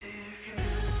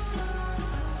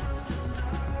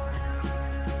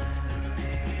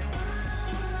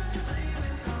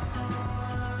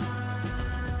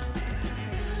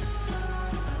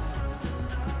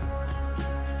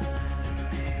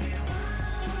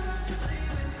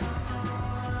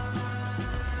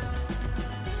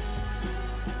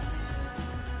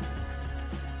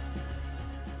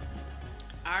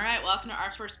welcome to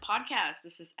our first podcast.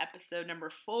 This is episode number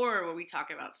 4, where we talk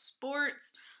about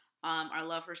sports, our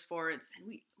love for sports, and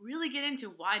we really get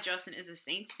into why Justin is a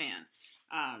Saints fan.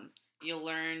 You'll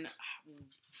learn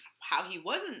how he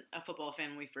wasn't a football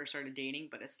fan when we first started dating,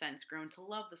 but has since grown to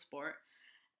love the sport.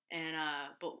 And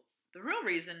but the real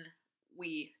reason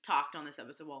we talked on this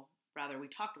episode, we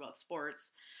talked about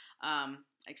sports. I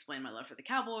explained my love for the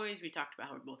Cowboys. We talked about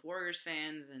how we're both Warriors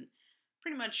fans and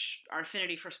pretty much our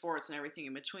affinity for sports and everything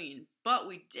in between. But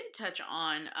we did touch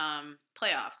on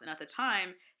playoffs. And at the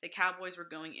time, the Cowboys were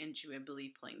going into, I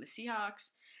believe, playing the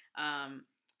Seahawks.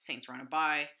 Saints were on a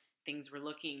bye. Things were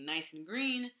looking nice and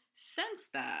green. Since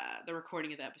the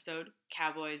recording of the episode,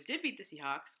 Cowboys did beat the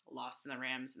Seahawks, lost in the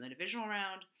Rams in the divisional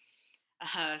round.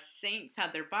 Saints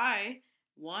had their bye,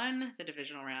 won the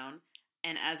divisional round.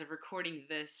 And as of recording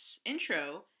this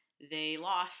intro, they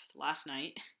lost last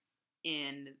night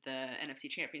in the NFC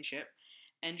Championship.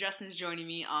 And Justin's joining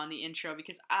me on the intro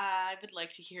because I would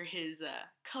like to hear his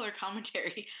color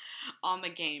commentary on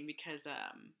the game because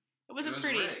it wasn't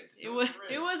pretty. Rigged.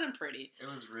 It wasn't pretty. It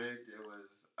was rigged. It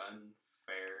was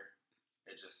unfair.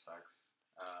 It just sucks.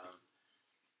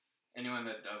 Anyone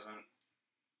that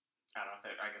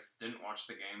didn't watch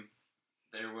the game,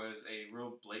 there was a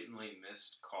real blatantly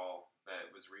missed call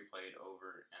that was replayed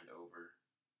over and over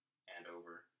and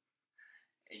over.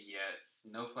 Yet,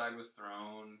 no flag was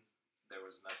thrown. There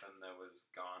was nothing that was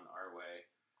gone our way.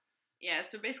 Yeah,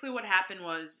 so basically what happened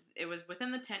was, it was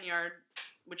within the 10-yard,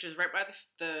 which is right by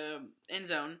the end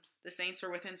zone. The Saints were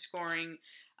within scoring.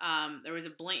 There was a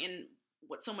blatant,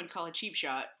 what some would call a cheap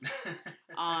shot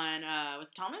on,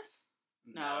 was it Thomas?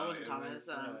 No, it wasn't Thomas.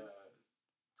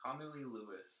 Tommy Lee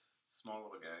Lewis, small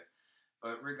little guy.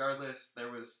 But regardless,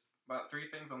 there was about 3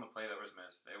 things on the play that was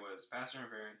missed. It was pass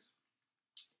interference,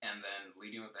 and then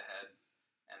leading with the head,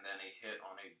 and then a hit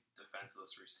on a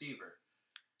defenseless receiver.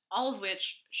 All of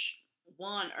which,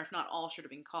 one, or if not all, should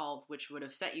have been called, which would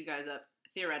have set you guys up,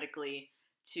 theoretically,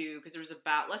 because there was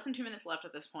about less than 2 minutes left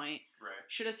at this point. Right.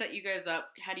 Should have set you guys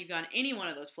up, had you gotten any one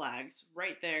of those flags,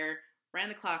 right there, ran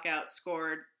the clock out,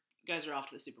 scored, you guys are off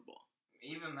to the Super Bowl.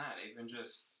 Even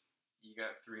just, you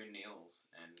got 3 kneels,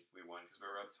 and we won, because we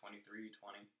were up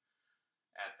 23-20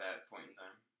 at that point in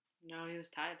time. No, he was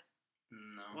tied.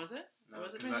 No. Was it? No,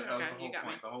 was it? That was the whole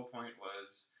point. Me. The whole point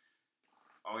was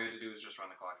all we had to do was just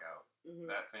run the clock out. Mm-hmm.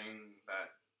 That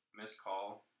missed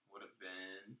call would have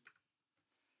been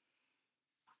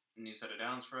new set of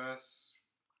downs for us.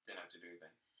 Didn't have to do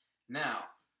anything.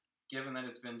 Now, given that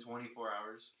it's been 24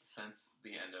 hours since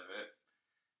the end of it,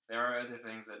 there are other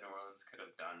things that New Orleans could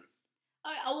have done.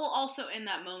 Well, also in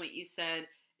that moment you said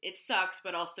it sucks,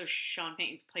 but also Sean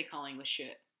Payton's play calling was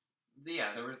shit.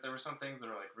 Yeah, there were some things that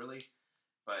are like, really?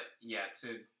 But yeah,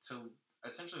 to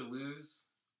essentially lose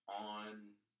on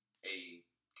a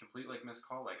complete missed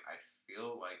call, I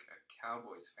feel like a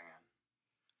Cowboys fan.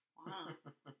 Wow.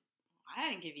 I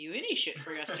didn't give you any shit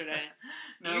for yesterday.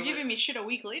 No, you're giving me shit a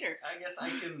week later. I guess I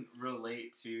can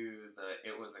relate to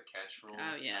it was a catch rule.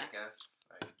 Oh yeah. I guess.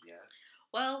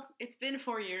 Well, it's been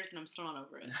 4 years and I'm still not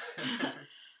over it.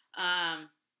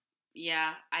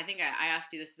 Yeah, I think I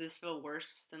asked you this. Does this feel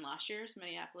worse than last year's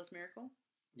Minneapolis Miracle?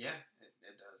 Yeah,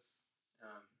 it does.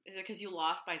 Is it because you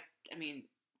lost by,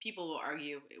 people will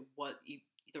argue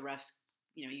the refs,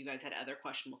 you guys had other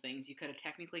questionable things. You could have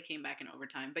technically came back in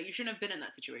overtime, but you shouldn't have been in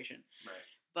that situation. Right.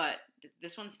 But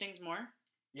this one stings more?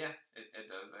 Yeah, it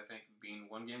does. I think being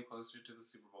 1 game closer to the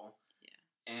Super Bowl.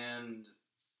 Yeah. And,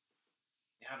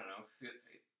 I don't know,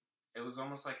 it was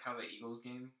almost like how the Eagles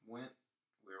game went.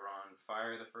 We were on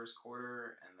fire the first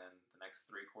quarter, and then the next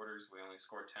 3 quarters, we only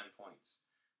scored 10 points.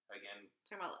 Again,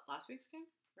 talking about last week's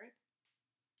game, right?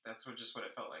 That's what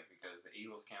it felt like, because the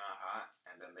Eagles came out hot,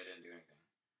 and then they didn't do anything.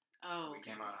 Oh. We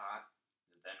came out hot,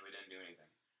 and then we didn't do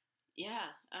anything.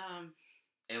 Yeah.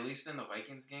 At least in the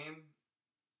Vikings game,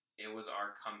 it was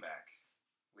our comeback.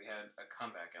 We had a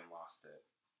comeback and lost it.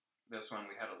 This one,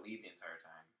 we had a lead the entire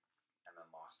time, and then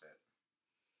lost it.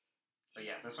 So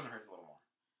yeah, this one hurts a little more.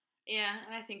 Yeah,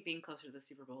 and I think being closer to the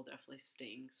Super Bowl definitely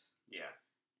stings. Yeah.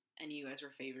 And you guys were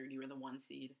favored. You were the 1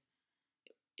 seed.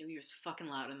 It was fucking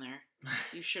loud in there.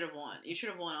 You should have won. You should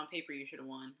have won. On paper, you should have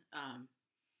won. I'm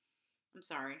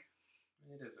sorry.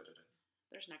 It is what it is.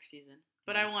 There's next season.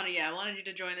 But I wanted you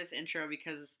to join this intro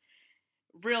because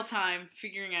real time,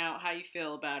 figuring out how you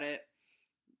feel about it.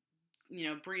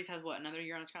 Breeze has another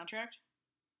year on his contract?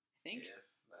 I think. If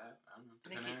that, I don't know.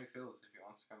 Depending on how he feels, if he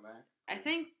wants to come back. I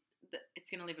think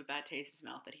it's going to leave a bad taste in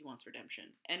his mouth that he wants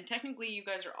redemption. And technically, you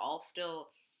guys are all still...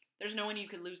 There's no one you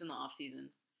could lose in the offseason.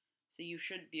 So you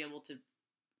should be able to...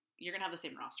 You're going to have the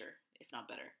same roster, if not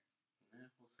better. Yeah,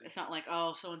 we'll see. It's not like,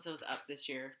 oh, so-and-so's up this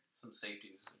year. some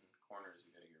safeties and corners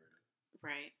you got to get rid of.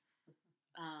 Right.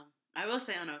 I will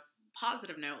say on a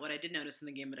positive note, what I did notice in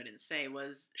the game, but I didn't say,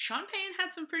 was Sean Payne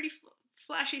had some pretty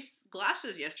flashy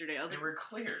glasses yesterday. I was They like, were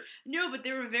clear. no, but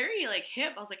they were very like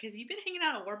hip. I was like, has he been hanging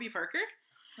out at Warby Parker?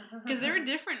 Because they were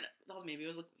different. Maybe it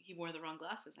was like he wore the wrong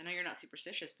glasses. I know you're not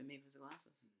superstitious, but maybe it was the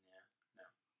glasses.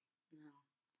 Yeah, No.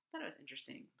 I thought it was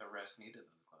interesting. the refs needed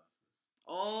those glasses.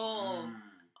 Oh.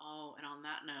 Oh, and on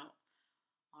that note,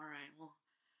 all right, well,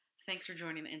 thanks for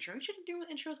joining the intro. You should do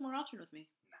intros more often with me.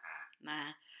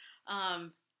 Nah.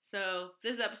 So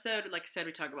this episode, like I said,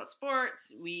 we talk about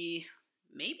sports. We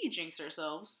maybe jinx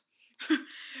ourselves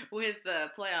with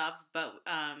the playoffs, but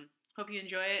hope you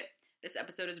enjoy it. This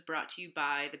episode is brought to you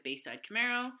by the Bayside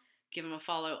Camaro. Give them a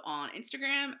follow on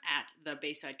Instagram at the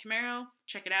Bayside Camaro.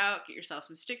 Check it out. Get yourself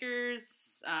some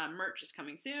stickers. Merch is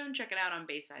coming soon. Check it out on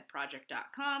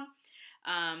BaysideProject.com.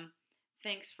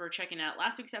 Thanks for checking out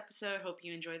last week's episode. Hope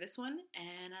you enjoy this one,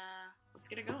 and let's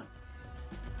get it going.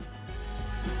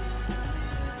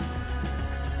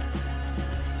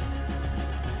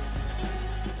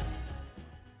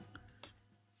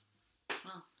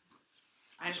 Well,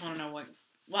 I just want to know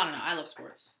I don't know. I love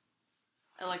sports.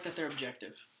 I like that they're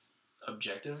objective.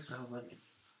 Objective? How does that mean?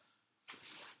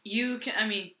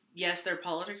 Yes, there are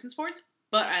politics in sports,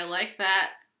 but I like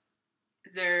that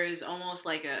there's almost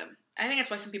like I think that's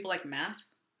why some people like math.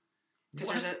 Because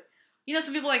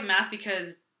some people like math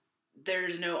because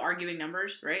there's no arguing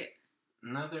numbers, right?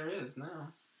 No, there is, no.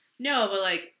 No, but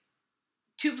like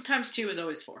 2 times 2 is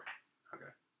always 4. Okay.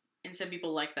 And some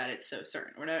people like that it's so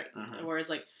certain. Uh-huh. Whereas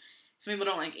like some people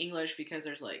don't like English because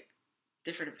there's like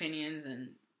different opinions and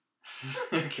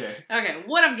Okay,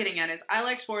 what I'm getting at is I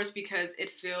like sports because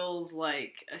it feels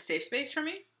like a safe space for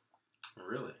me.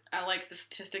 Really? I like the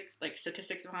statistics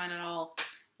behind it all,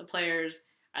 the players.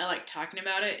 I like talking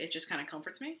about it. It just kind of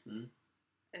comforts me. Mm.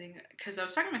 I think because I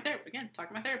was talking to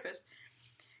my therapist.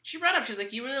 She brought up, she's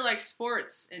like, you really like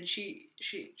sports, and she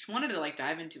wanted to like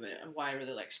dive into it and why I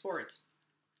really like sports.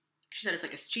 She said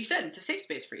it's a safe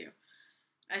space for you.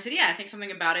 I said, yeah, I think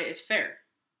something about it is fair.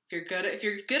 If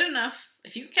you're good enough,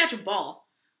 if you can catch a ball,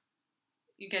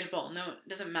 you can catch a ball. No, it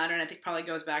doesn't matter. And I think it probably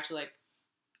goes back to like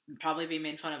probably being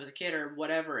made fun of as a kid or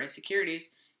whatever,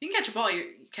 insecurities. You can catch a ball, you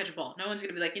catch a ball. No one's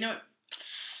gonna be like, you know what,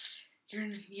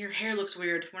 your hair looks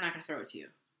weird. We're not gonna throw it to you.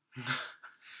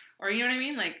 Or you know what I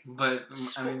mean? Like, but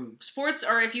sports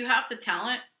are if you have the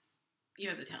talent, you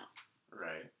have the talent.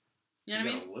 Right. You know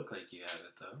what I mean? You look like you have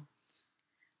it though.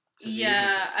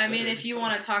 Yeah, I mean, if you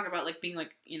want to talk about like being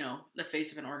like, the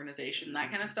face of an organization, that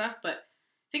kind of stuff. But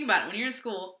think about it. When you're in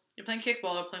school, you're playing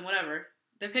kickball or playing whatever.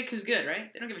 They pick who's good,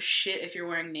 right? They don't give a shit if you're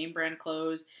wearing name brand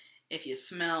clothes, if you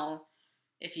smell,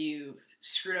 if you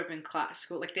screwed up in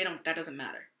school. Like that doesn't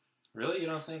matter. Really? You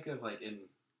don't think of like in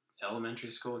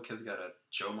elementary school, a kid's got a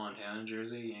Joe Montana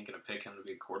jersey, you ain't gonna pick him to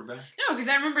be a quarterback? No, because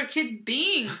I remember kids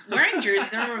wearing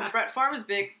jerseys. I remember when Brett Favre was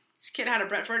big. This kid had a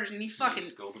Brett Favre jersey and he fucking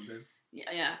scolded him.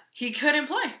 Yeah. He couldn't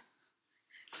play.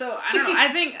 So, I don't know.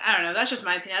 I don't know. That's just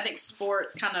my opinion. I think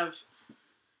sports kind of,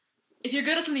 if you're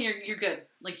good at something, you're good.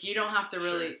 Like, you don't have to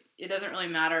really, Sure. It doesn't really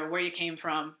matter where you came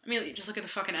from. I mean, just look at the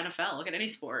fucking NFL. Look at any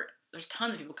sport. There's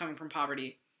tons of people coming from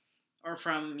poverty or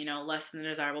from, less than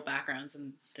desirable backgrounds,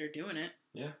 and they're doing it.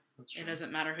 Yeah, that's true. It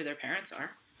doesn't matter who their parents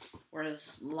are.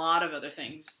 Whereas a lot of other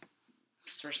things,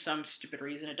 for some stupid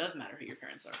reason, it does matter who your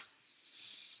parents are.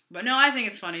 But no, I think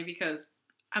it's funny because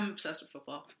I'm obsessed with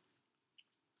football.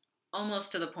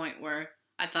 Almost to the point where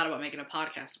I thought about making a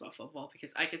podcast about football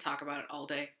because I could talk about it all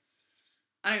day.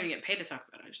 I don't even get paid to talk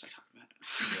about it. I just like talking about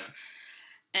it. Yeah.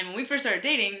 And when we first started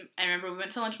dating, I remember we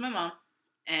went to lunch with my mom.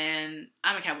 And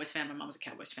I'm a Cowboys fan. My mom's a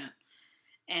Cowboys fan.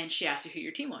 And she asked you who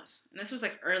your team was. And this was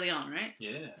like early on, right?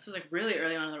 Yeah. This was like really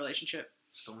early on in the relationship.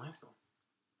 Still in high school.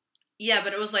 Yeah,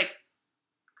 but it was like...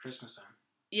 Christmas time.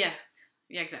 Yeah.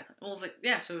 Yeah, exactly. Well, it was like...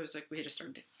 Yeah, so it was like we had just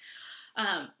started dating.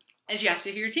 And she asked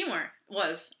you who your team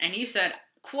was. And you said,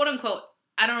 quote unquote,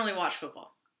 I don't really watch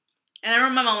football. And I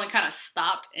remember my mom kind of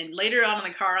stopped. And later on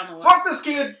in the car on the way... Fuck this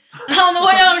kid! On the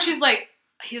way home, she's like,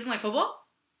 he doesn't like football?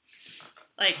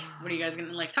 Like, what are you guys going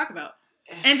to talk about?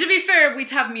 And to be fair, we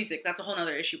have music. That's a whole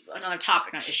other issue, another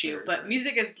topic, not issue. Sure. But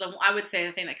music is, I would say,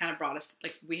 the thing that kind of brought us,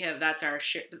 that's our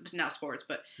shit. Now sports,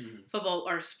 but football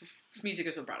or music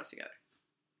is what brought us together.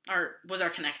 Or was our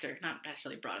connector, not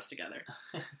necessarily brought us together.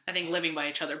 I think living by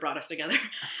each other brought us together.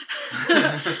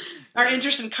 Our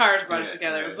interest in cars brought us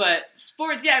together. Right. But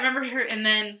sports, I remember her. And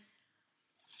then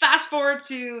fast forward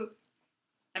to,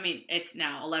 it's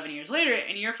now 11 years later,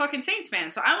 and you're a fucking Saints fan.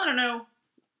 So I want to know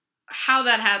how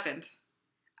that happened.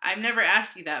 I've never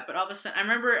asked you that, but all of a sudden, I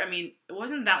remember, it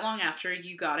wasn't that long after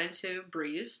you got into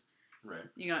Breeze, Right.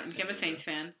 You became a Saints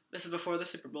fan. This is before the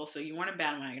Super Bowl, so you weren't a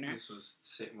bandwagoner. This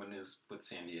was when it was with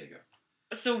San Diego.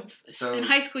 So in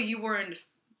high school, you were into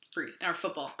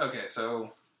football. Okay,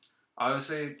 so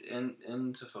obviously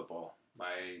into football.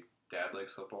 My dad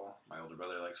likes football. My older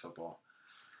brother likes football.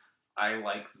 I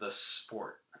like the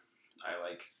sport. I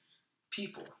like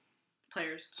people.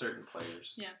 Players. Certain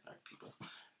players. Yeah. Like people.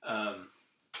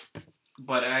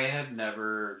 But I had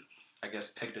never, I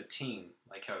guess, picked a team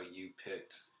like how you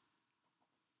picked.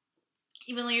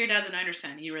 Even though your dad's a Niners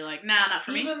fan, you were like, nah, not for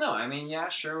me. Even though, I mean, yeah,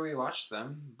 sure, we watched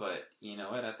them, but you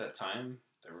know what? At that time,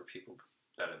 there were people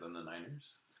better than the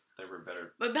Niners. There were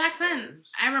better. But back players. then,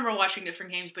 I remember watching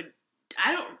different games, but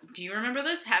do you remember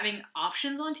this? Having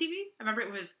options on TV? I remember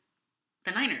it was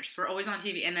the Niners were always on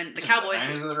TV, and then the Cowboys. The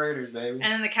Niners and the Raiders, baby. And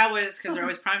then the Cowboys, because they're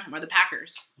always primetime, or the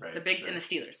Packers. Right, the big sure. and the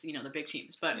Steelers, the big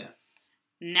teams. But Yeah.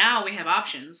 now we have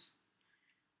options.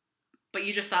 But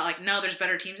you just thought, like, no, there's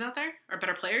better teams out there? Or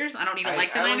better players? I don't even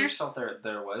like the I Niners? always felt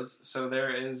there was. So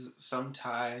there is some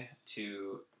tie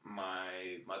to my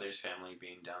mother's family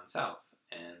being down south.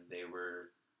 And they were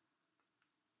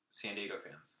San Diego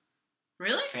fans.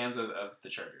 Really? Fans of the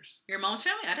Chargers. Your mom's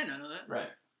family? I didn't know that.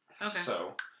 Right. Okay.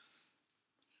 So,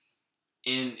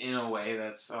 in a way, I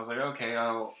was like, okay,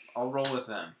 I'll roll with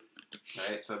them.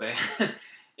 Right? So they...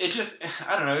 It just,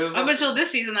 I don't know. It was Up until this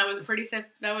season, that was a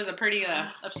pretty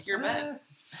obscure bet.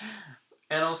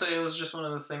 And I'll say it was just one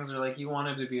of those things where, like, you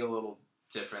wanted to be a little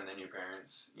different than your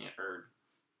parents, or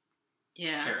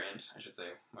parent, I should say.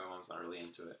 My mom's not really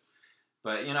into it,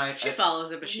 but she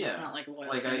follows it, but she's not like loyal.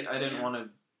 Like to it. I didn't want to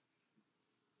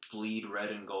bleed red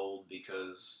and gold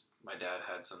because my dad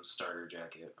had some starter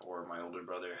jacket, or my older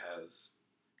brother has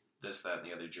this, that, and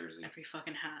the other jersey. Every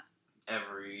fucking hat.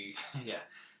 Every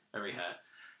hat.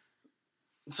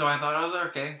 So I thought, I was like,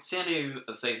 okay, San Diego's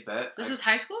a safe bet. This is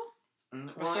high school?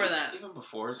 Before that? Even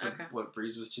before. So okay. What,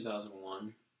 Breeze was 2001.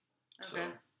 Okay. So,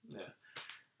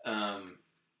 yeah.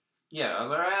 Yeah, I was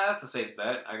like, all right, that's a safe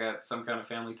bet. I got some kind of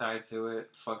family tie to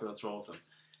it. Fuck it, let's roll with them.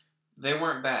 They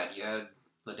weren't bad. You had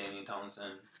LaDainian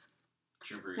Tomlinson,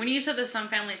 Drew Brees. When you said the some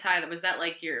family tie, was that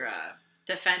like your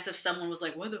defense if someone was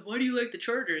like, why do you like the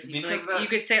Chargers? You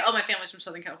could say, oh, my family's from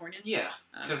Southern California? Yeah,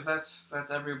 because that's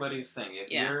everybody's thing.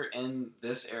 If you're in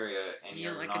this area and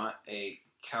you're like not a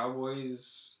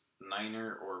Cowboys,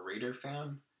 Niner, or Raider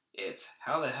fan, it's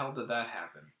how the hell did that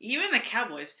happen? Even the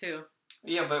Cowboys, too.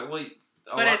 Yeah, but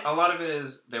a lot of it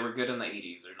is they were good in the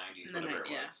 80s or 90s, whatever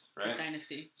it was, right? The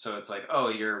dynasty. So it's like, oh,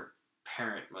 your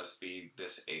parent must be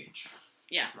this age.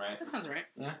 Yeah. Right? That sounds right.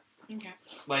 Yeah. Okay.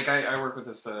 Like, I work with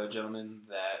this gentleman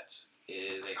that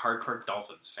is a hardcore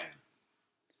Dolphins fan.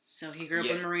 So he grew up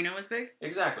when Marino was big?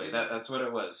 Exactly. That's what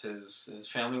it was. His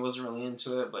family wasn't really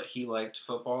into it, but he liked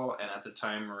football, and at the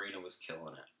time, Marino was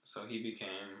killing it. So he became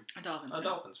a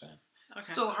Dolphins fan. Okay.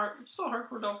 Still a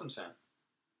hardcore Dolphins fan.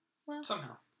 Well,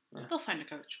 somehow. Yeah. They'll find a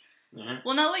coach. Mm-hmm.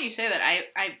 Well, now that you say that,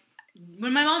 I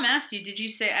when my mom asked you, did you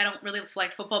say I don't really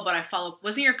like football, but I follow?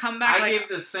 Wasn't your comeback I gave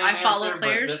the same I follow answer,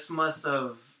 players?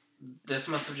 But this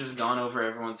must have just gone over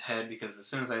everyone's head because as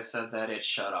soon as I said that, it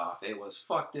shut off. It was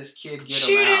fuck this kid, get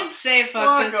she him out. didn't say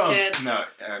fuck this kid. No,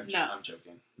 I'm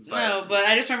joking. But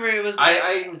I just remember it was.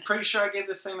 I'm pretty sure I gave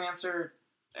the same answer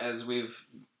as we've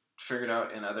figured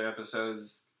out in other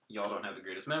episodes. Y'all don't have the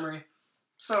greatest memory,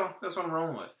 so that's what I'm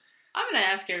rolling with. I'm gonna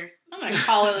ask her. I'm gonna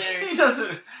call her later. He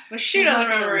doesn't. But she doesn't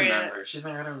remember it. She's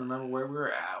not gonna remember where we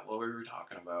were at, what we were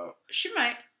talking about. She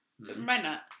might. Mm-hmm. Might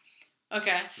not.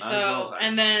 Okay, well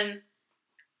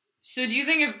so do you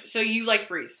think so you like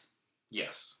Breeze?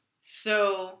 Yes.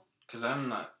 So. Because I'm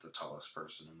not the tallest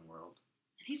person in the world.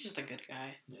 He's just a good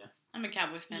guy. Yeah. I'm a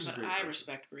Cowboys fan, but I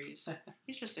respect Breeze.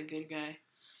 He's just a good guy.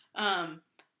 And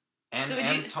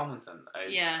Tomlinson.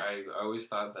 I always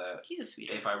thought that he's a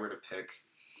sweetheart. If I were to pick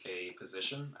a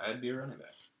position, I'd be a running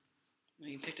back. Well,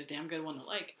 you picked a damn good one to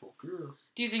like. Okay.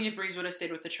 Do you think if Breeze would have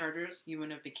stayed with the Chargers, you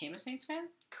wouldn't have became a Saints fan?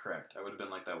 Correct. I would have been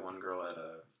like that one girl at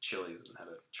Chili's and had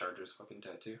a Chargers fucking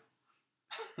tattoo.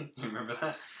 You remember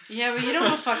that? Yeah, but you don't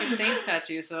have a fucking Saints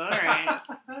tattoo, so alright.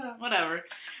 Whatever.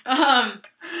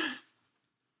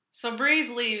 So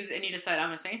Breeze leaves and you decide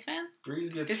I'm a Saints fan?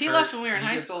 Breeze gets because he left when we were in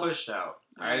high school. Pushed out.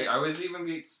 Right. I was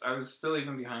still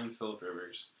even behind Phillip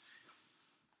Rivers.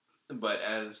 But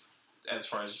as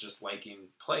far as just liking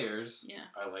players,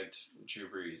 I liked Drew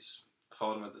Brees.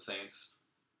 Followed him with the Saints.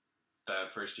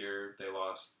 That first year, they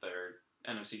lost their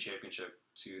NFC Championship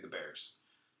to the Bears.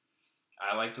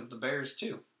 I liked the Bears,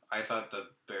 too. I thought the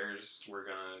Bears were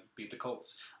going to beat the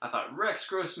Colts. I thought Rex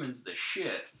Grossman's the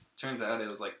shit. Turns out it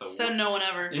was like the... So no one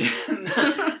ever.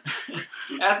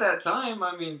 At that time,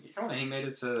 I mean, come on, he made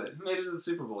it to the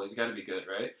Super Bowl. He's got to be good,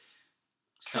 right?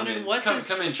 So Come did in- what's come- his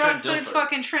come in, fuck? Trent So did Dilfer.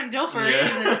 fucking Trent Dilfer.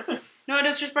 Yeah. No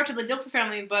disrespect to the Dilfer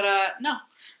family, but no.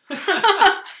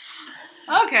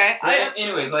 Okay.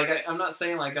 Anyways, like I'm not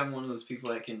saying like I'm one of those people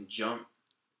that can jump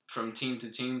from team to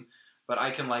team, but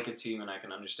I can like a team and I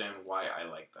can understand why I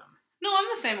like them. No, I'm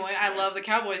the same way. I Right. love the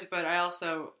Cowboys, but I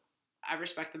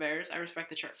respect the Bears. I respect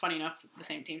the funny enough, the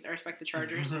same teams. I respect the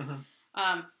Chargers. That's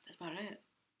about it.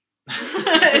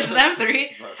 It's them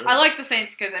three. I like the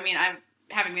Saints because I mean,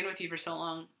 having been with you for so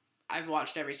long, I've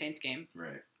watched every Saints game.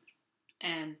 Right.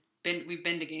 And we've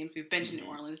been to games. We've been to New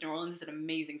Orleans. New Orleans is an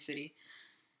amazing city.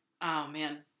 Oh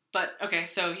man. But okay,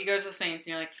 so he goes to the Saints,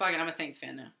 and you're like, "Fuck it, I'm a Saints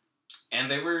fan now." And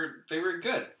they were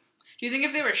good. Do you think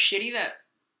if they were shitty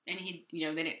and he, they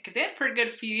didn't, because they had a pretty good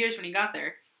few years when he got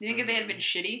there. Do you think if they had been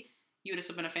shitty, you would have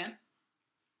still been a fan?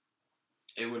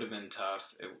 It would have been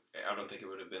tough. I don't think it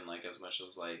would have been like as much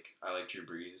as like I like Drew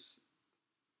Brees.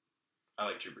 I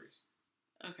like Drew Brees.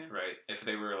 Okay. Right. If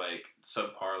they were like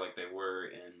subpar like they were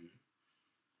in,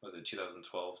 was it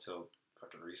 2012 till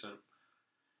fucking recent?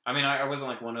 I mean, I wasn't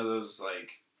like one of those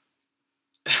like.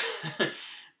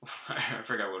 I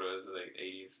forgot what it was, like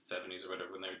 80s, 70s, or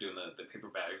whatever, when they were doing the paper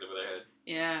bags over their head.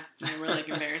 Yeah, they were like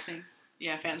embarrassing.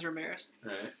 Yeah, fans were embarrassed.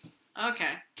 Right.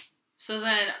 Okay. So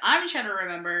then I'm trying to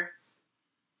remember.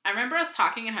 I remember us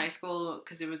talking in high school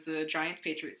because it was the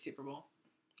Giants-Patriots Super Bowl.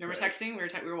 Remember Right. texting?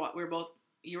 We were both.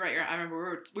 You're right. I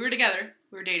remember we were together.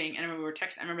 We were dating, and I remember we were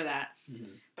texting. I remember that.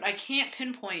 Mm-hmm. But I can't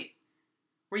pinpoint.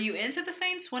 Were you into the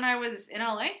Saints when I was in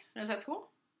LA? When I was at school?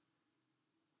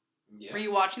 Yeah. Were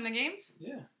you watching the games?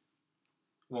 Yeah.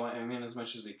 Well, I mean, as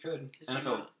much as we could.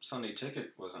 NFL Sunday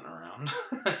Ticket wasn't around.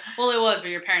 Well, it was, but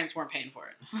your parents weren't paying for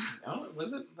it. Oh,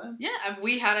 was it then? Yeah,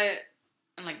 we had it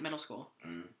in like middle school.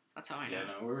 Mm. That's how I know. Yeah,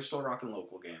 no, we were still rocking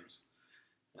local games.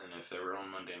 And if they were on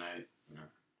Monday night,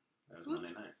 that was Monday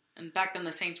night. And back then,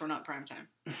 the Saints were not prime time.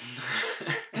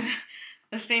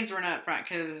 The Saints were not prime,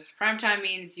 because prime time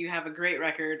means you have a great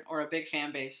record or a big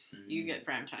fan base. You get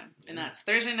prime time. And that's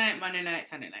Thursday night, Monday night,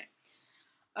 Sunday night.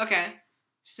 Okay.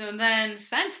 So then,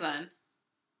 since then,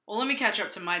 well, let me catch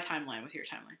up to my timeline with your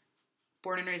timeline.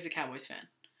 Born and raised a Cowboys fan.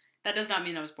 That does not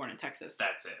mean I was born in Texas.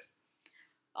 That's it.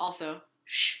 Also,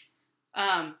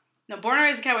 no, born and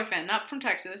raised a Cowboys fan, not from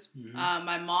Texas. Mm-hmm.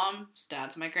 My mom's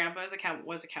dad, so my grandpa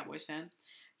was a Cowboys fan.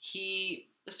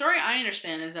 The story I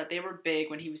understand is that they were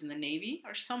big when he was in the Navy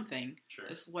or something. Sure.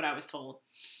 Is what I was told.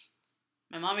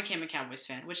 My mom became a Cowboys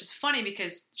fan, which is funny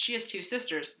because she has two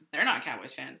sisters. They're not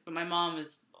Cowboys fans, but my mom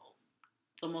is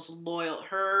the most loyal.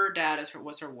 Her dad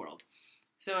was her world,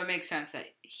 so it makes sense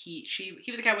that he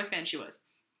was a Cowboys fan. She was.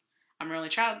 I'm an only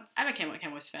child. I became a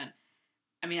Cowboys fan.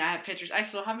 I mean, I have pictures. I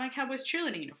still have my Cowboys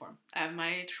cheerleading uniform. I have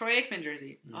my Troy Aikman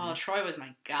jersey. Mm-hmm. Oh, Troy was my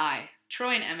guy.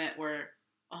 Troy and Emmett were.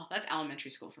 Oh, that's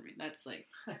elementary school for me. That's like,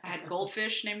 I had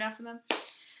goldfish named after them.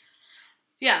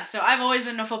 Yeah, so I've always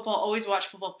been into football, always watched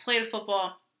football, played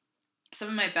football. Some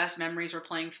of my best memories were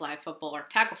playing flag football or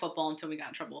tackle football until we got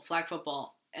in trouble. Flag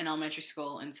football in elementary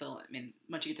school until,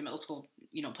 once you get to middle school,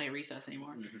 you don't play recess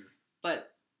anymore. Mm-hmm.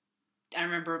 But I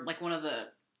remember like one of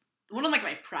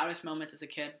my proudest moments as a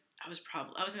kid. I was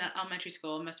in elementary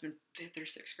school. It must have been 5th or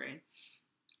 6th grade.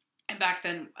 And back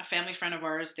then, a family friend of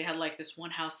ours, they had like this one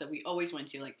house that we always went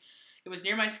to. Like, it was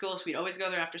near my school, so we'd always go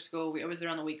there after school. We always there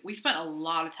on the week. We spent a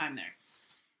lot of time there.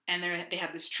 And they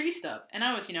had this tree stub. And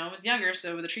I was younger,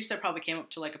 so the tree stub probably came up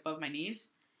to like above my knees.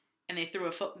 And they threw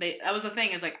that was the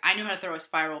thing, is like, I knew how to throw a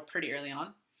spiral pretty early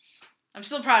on. I'm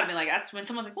still proud of me. Like, that's when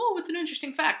someone's like, whoa, what's an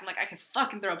interesting fact? I'm like, I can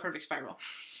fucking throw a perfect spiral.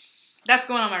 That's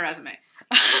going on my resume.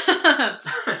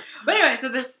 But anyway,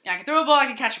 so I can throw a ball, I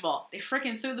can catch a ball. They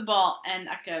freaking threw the ball, and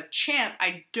like a champ,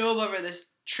 I dove over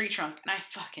this tree trunk, and I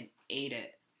fucking ate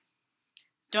it.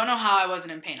 Don't know how I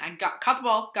wasn't in pain. I caught the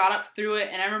ball, got up, threw it,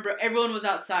 and I remember everyone was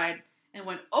outside and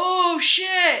went, oh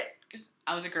shit! Because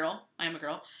I was a girl. I am a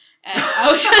girl. And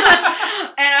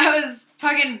I was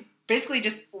fucking basically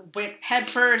just went head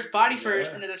first, body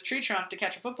first into this tree trunk to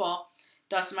catch a football.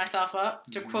 Dusted myself up,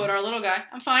 to quote our little guy,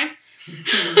 I'm fine.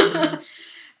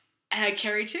 And I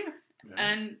carried too. Yeah.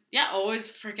 And yeah,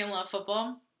 always freaking love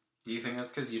football. Do you think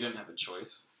that's because you didn't have a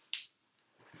choice?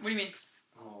 What do you mean?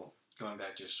 Well, going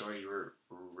back to your story, you were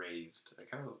raised a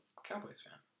Cowboys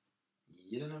fan.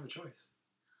 You didn't have a choice.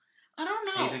 I don't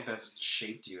know. Do you think that's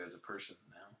shaped you as a person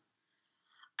now?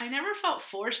 I never felt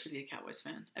forced to be a Cowboys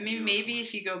fan. I mean, maybe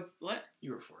if you go... What?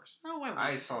 You were forced. Oh, I was.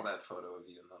 I saw that photo of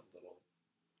you in the little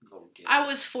game. I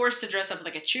was forced to dress up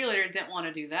like a cheerleader. Didn't want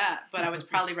to do that, but I was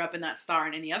probably repping that star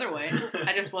in any other way.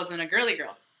 I just wasn't a girly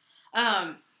girl.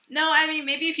 No, I mean,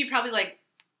 maybe if you probably like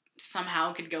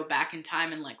somehow could go back in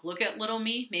time and like look at little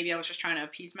me. Maybe I was just trying to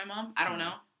appease my mom. I don't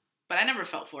know, but I never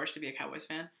felt forced to be a Cowboys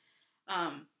fan.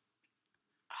 I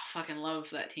fucking love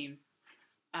that team.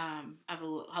 I have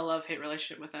a love-hate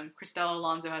relationship with them. Cristela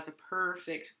Alonso has a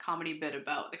perfect comedy bit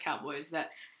about the Cowboys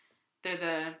that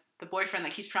they're the boyfriend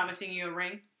that keeps promising you a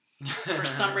ring. For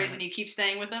some reason, you keep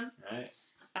staying with them. Right.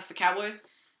 That's the Cowboys.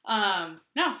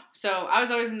 No. So I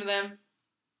was always into them.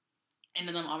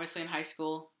 Into them, obviously, in high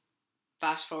school.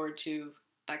 Fast forward to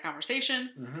that conversation.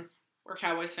 Mm-hmm. We're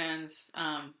Cowboys fans.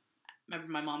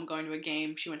 Remember my mom going to a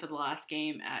game. She went to the last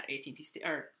game at AT&T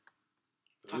Stadium.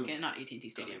 Not AT&T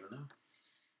Stadium. Don't even know.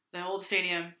 The old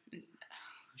stadium.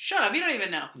 Shut up. You don't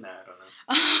even know. Nah, I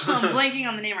don't know. I'm blanking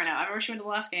on the name right now. I remember she went to the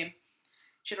last game.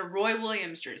 She had a Roy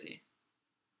Williams jersey.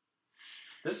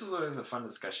 This is always a fun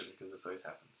discussion because this always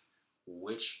happens.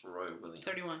 Which Roy Williams?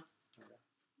 31. Okay.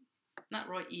 Not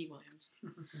Roy E. Williams.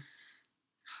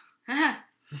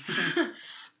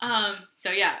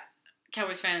 So yeah,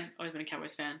 Cowboys fan. Always been a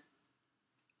Cowboys fan.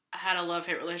 I had a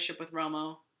love-hate relationship with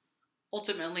Romo.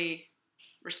 Ultimately,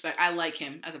 respect. I like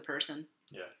him as a person.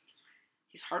 Yeah.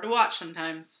 He's hard to watch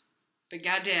sometimes, but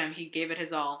goddamn, he gave it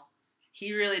his all.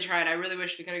 He really tried. I really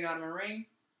wish we could have gotten him a ring.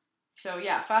 So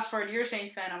yeah, fast forward. You're a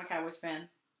Saints fan. I'm a Cowboys fan.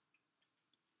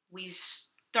 We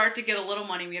start to get a little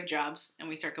money. We have jobs, and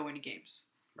we start going to games.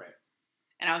 Right.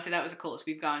 And I would say that was the coolest.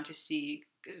 We've gone to see,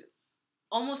 because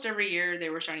almost every year they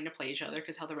were starting to play each other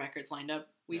because how the records lined up.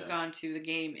 We've gone to the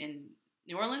game in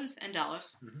New Orleans and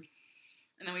Dallas. Mm-hmm.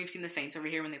 And then we've seen the Saints over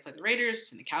here when they play the Raiders, we've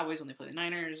seen the Cowboys when they play the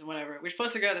Niners, and whatever. We were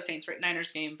supposed to go to the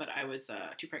Saints-Niners game, but I was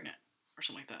too pregnant or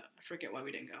something like that. I forget why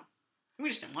we didn't go. We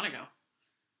just didn't want to go.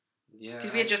 Yeah.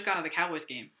 Because we had just gone to the Cowboys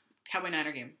game,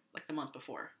 Cowboy-Niner game, like the month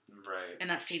before. Right. And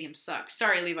that stadium sucks.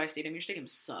 Sorry, Levi Stadium. Your stadium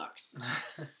sucks.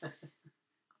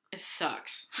 It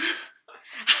sucks.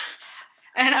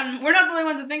 And we're not the only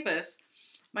ones that think this.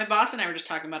 My boss and I were just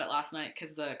talking about it last night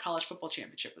because the college football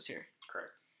championship was here.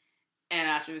 Correct. And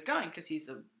asked me if he was going because he's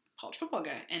a college football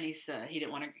guy. And he said he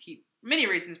didn't want to, many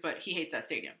reasons, but he hates that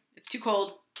stadium. It's too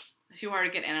cold, too hard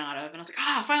to get in and out of. And I was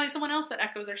like, finally someone else that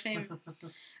echoes our same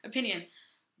opinion.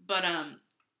 But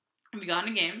we've gone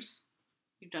to games.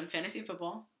 We've done fantasy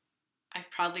football. I've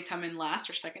probably come in last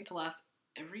or second to last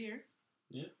every year.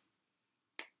 Yeah.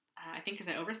 I think because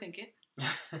I overthink it.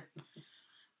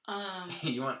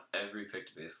 You want every pick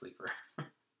to be a sleeper.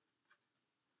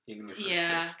 Even your first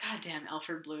pick. Goddamn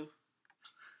Alfred Blue.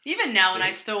 Even now,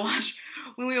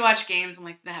 when we watch games, I'm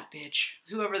like, that bitch.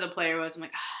 Whoever the player was, I'm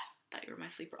like, I thought you were my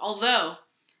sleeper. Although,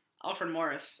 Alfred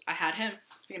Morris, I had him,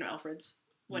 speaking of Alfreds,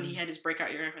 when he had his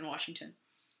breakout year in Washington.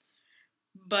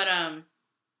 But,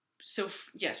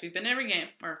 yes, we've been to every game,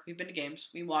 or we've been to games.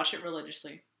 We watch it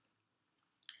religiously.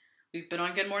 We've been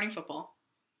on Good Morning Football.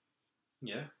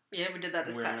 Yeah. Yeah, we did that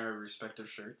this past. Wearing our respective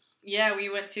shirts. Yeah, we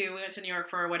went to New York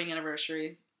for our wedding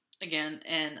anniversary again,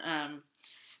 and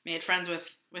made friends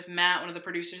with Matt, one of the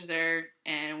producers there,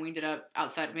 and we ended up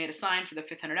outside. We made a sign for the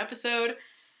 500 episode.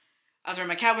 I was wearing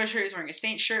my Cowboy shirt. He was wearing a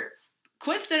Saints shirt.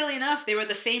 Coincidentally enough, they were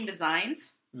the same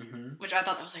designs, which I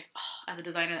thought that was like, as a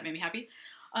designer, that made me happy.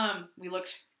 We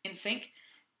looked in sync,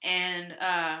 and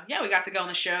we got to go on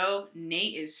the show.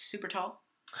 Nate is super tall.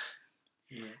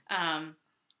 Yeah.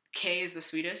 Kay is the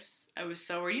sweetest. I was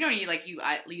so worried. You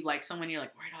like someone, you're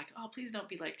like worried, like, oh, please don't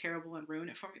be like terrible and ruin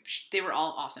it for me. But they were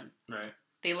all awesome. Right.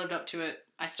 They lived up to it.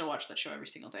 I still watch that show every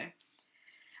single day.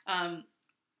 I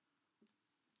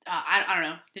don't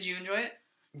know. Did you enjoy it?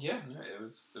 Yeah, it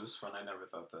was fun. I never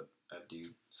thought that I'd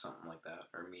do something like that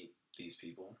or meet these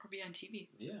people or be on TV.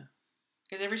 Yeah.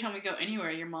 Because every time we go anywhere,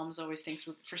 your mom's always thinks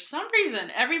for some reason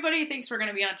everybody thinks we're going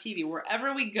to be on TV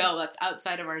wherever we go. That's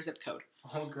outside of our zip code.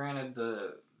 Well, granted,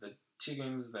 the 2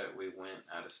 games that we went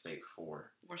out of state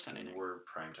for were Sunday night. Were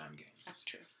primetime games. That's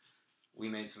true. We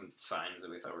made some signs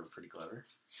that we thought were pretty clever.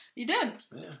 You did?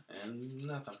 Yeah, and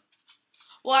nothing.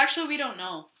 Well, actually, we don't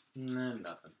know. Nah,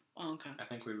 nothing. Oh, okay. I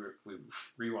think we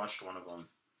rewatched one of them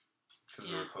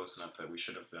because we were close enough that we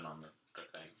should have been on the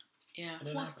thing. Yeah.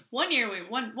 One year we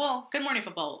won. Well, Good Morning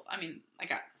Football. I mean, I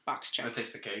got box checked. That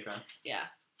takes the cake, huh? Yeah.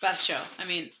 Best show. I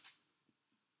mean,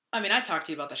 I talk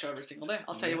to you about that show every single day.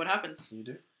 I'll tell you what happened. You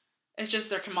do? It's just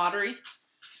their camaraderie.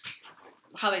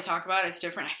 How they talk about it's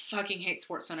different. I fucking hate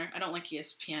SportsCenter. I don't like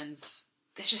ESPN's.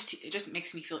 It just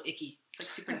makes me feel icky. It's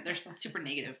like they're super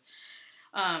negative.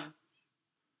 Yeah,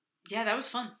 that was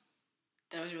fun.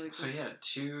 That was really cool. So yeah,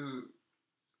 2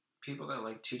 people that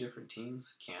like 2 different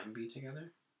teams can be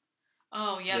together.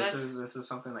 Oh yeah, this is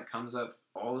something that comes up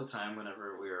all the time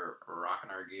whenever we're rocking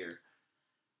our gear.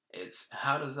 It's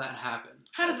how does that happen?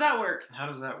 How does that work?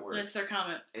 That's their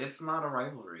comment. It's not a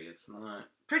rivalry. It's not.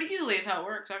 Pretty easily is how it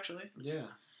works, actually. Yeah.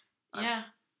 Yeah.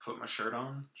 I put my shirt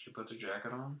on. She puts her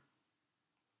jacket on.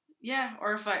 Yeah,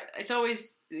 or if it's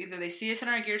always either they see us in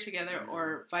our gear together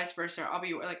or vice versa. I'll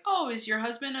be like, oh, is your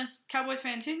husband a Cowboys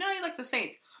fan too? No, he likes the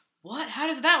Saints. What? How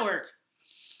does that work?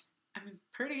 I mean,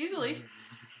 pretty easily.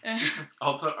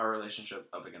 I'll put our relationship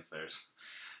up against theirs.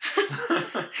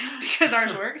 Because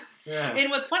ours works. Yeah.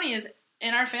 And what's funny is,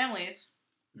 in our families,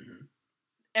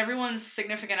 everyone's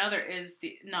significant other is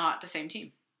not the same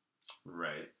team.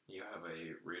 Right. You have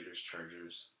a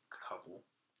Raiders-Chargers couple.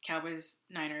 Cowboys,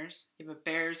 Niners. You have a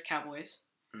Bears, Cowboys.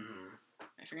 Mm-hmm. Am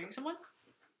I forgetting someone?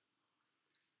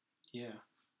 Yeah.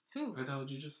 Who? Who the hell did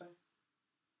you just say?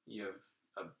 You have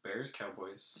a Bears,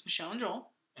 Cowboys. It's Michelle and Joel.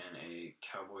 And a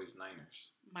Cowboys,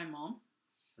 Niners. My mom.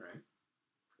 Right.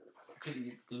 Okay,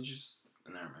 didn't you just...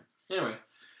 Never mind. Anyways.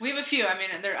 We have a few. I mean,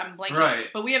 I'm blanking.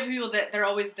 Right. But we have people that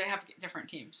they have different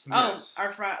teams. Yes.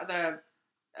 Oh,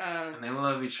 and they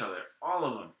love each other. All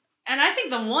of them. And I think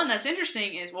the one that's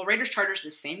interesting is, Raiders Chargers the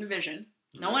same division.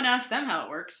 No one asked them how it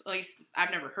works. At least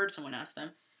I've never heard someone ask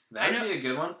them. That would be a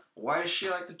good one. Why does she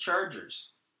like the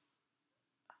Chargers?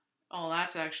 Oh,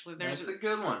 that's actually that's a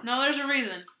good one. No, there's a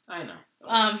reason. I know.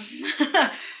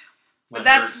 But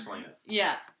that's explain it.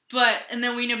 Yeah, and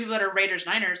then we know people that are Raiders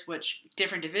Niners, which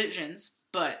different divisions,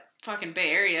 but fucking Bay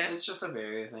Area. It's just a Bay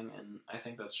Area thing, and I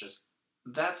think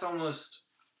that's almost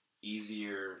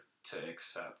easier to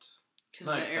accept. Because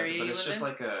of the area but you it's live just in?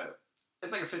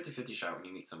 it's like a 50-50 shot when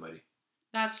you meet somebody.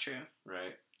 That's true.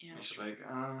 Right? Yeah. It's like,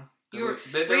 they You're-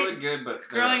 look good, but...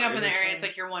 Growing up in the area, it's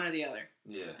like you're one or the other.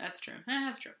 Yeah. That's true.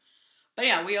 That's true. But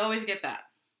yeah, we always get that.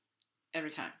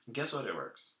 Every time. Guess what? It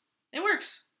works. It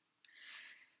works.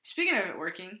 Speaking of it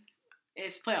working,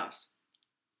 it's playoffs.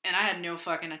 And I had no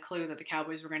fucking clue that the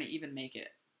Cowboys were going to even make it.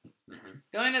 Mm-hmm.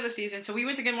 Going into the season, so we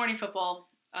went to Good Morning Football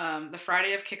the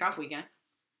Friday of kickoff weekend.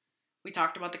 We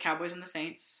talked about the Cowboys and the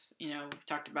Saints. We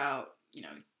talked about,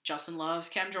 Justin loves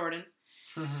Cam Jordan.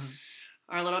 Mm-hmm.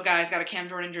 Our little guy's got a Cam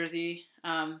Jordan jersey.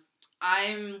 I'm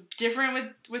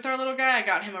different with our little guy. I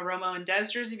got him a Romo and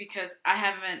Dez jersey because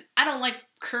I don't like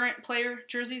current player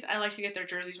jerseys. I like to get their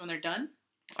jerseys when they're done,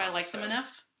 if I like them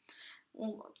enough.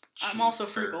 Well, I'm also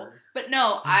frugal. But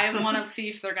no, I want to see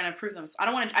if they're going to prove them.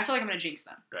 I feel like I'm going to jinx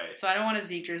them. Right. So I don't want a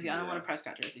Zeke jersey. I don't want a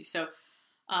Prescott jersey. So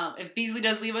if Beasley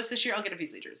does leave us this year, I'll get a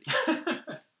Beasley jersey.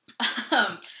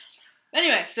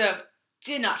 Anyway, so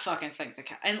did not fucking think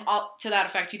to that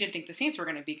effect, you didn't think the Saints were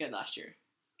going to be good last year.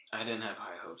 I didn't have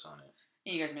high hopes on it.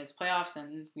 And you guys made the playoffs,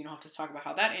 and we don't have to talk about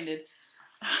how that ended.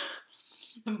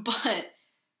 But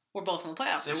we're both in the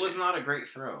playoffs. It was not a great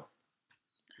throw.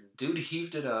 Dude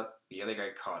heaved it up. The other guy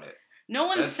caught it. No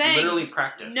one's That's saying... literally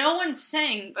practice. No one's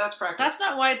saying... That's practice. That's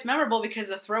not why it's memorable, because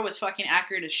the throw was fucking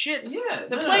accurate as shit. Yeah.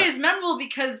 The play is memorable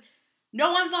because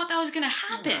no one thought that was going to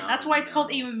happen. No, That's why it's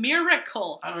called a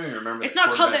miracle. I don't even remember. It's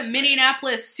not called the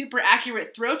Minneapolis super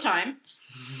accurate throw time.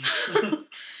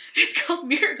 It's called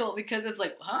miracle because it's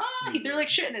like, he threw like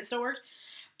shit and it still worked.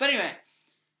 But anyway,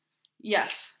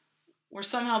 yes, we're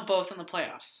somehow both in the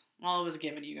playoffs. All it was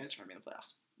given to you guys for me in the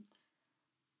playoffs.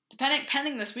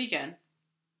 Pending this weekend,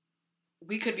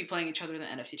 we could be playing each other in the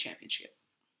NFC Championship.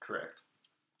 Correct.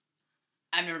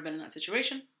 I've never been in that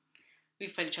situation.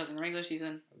 We've played each other in the regular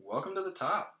season. Welcome to the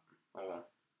top. Oh, well,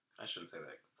 I shouldn't say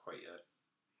that quite yet.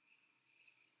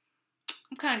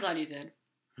 I'm kind of glad you did.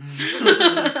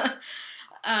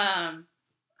 I've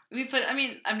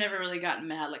never really gotten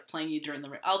mad like playing you during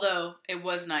although it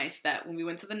was nice that when we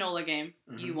went to the NOLA game,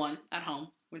 you won at home.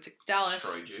 Went to Dallas.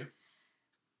 Destroyed you.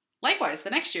 Likewise, the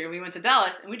next year we went to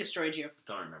Dallas and we destroyed you.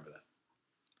 Don't remember that.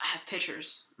 I have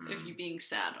pictures of you being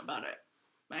sad about it,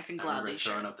 but I can gladly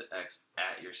share. I remember throwing up the X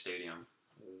at your stadium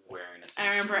wearing a Saints I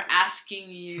remember jersey.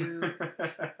 asking you.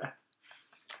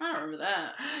 I don't remember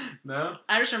that. No?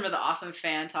 I just remember the awesome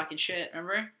fan talking shit.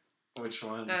 Remember? Which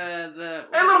one? Hey,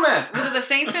 little man! Was it the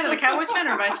Saints fan or the Cowboys fan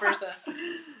or vice versa?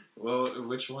 Well,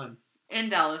 which one? In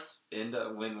Dallas.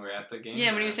 When we're at the game?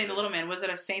 Yeah, when he was saying the little man. Was it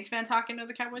a Saints fan talking to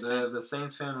the Cowboys fan? The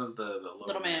Saints fan was the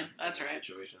little man. That's right.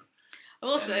 Situation. I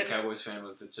will say the Cowboys fan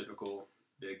was the typical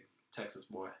big Texas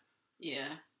boy. Yeah.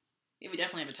 We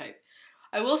definitely have a type.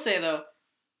 I will say though,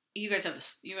 you guys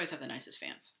have the nicest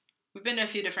fans. We've been to a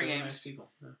few different games. Nice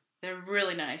people. Yeah. They're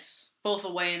really nice, both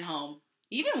away and home.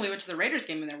 Even when we went to the Raiders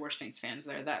game and there were Saints fans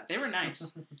there, they were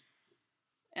nice.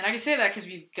 And I can say that because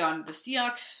we've gone to the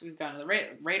Seahawks, we've gone to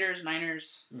the Raiders,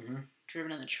 Niners,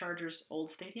 driven in the Chargers' old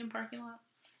stadium parking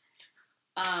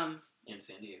lot. In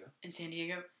San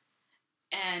Diego.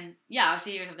 And yeah,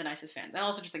 obviously you guys have the nicest fans. And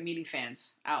also just like meeting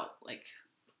fans out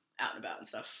and about and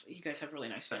stuff. You guys have really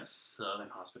nice fans. Southern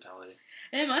hospitality.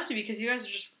 And it must be because you guys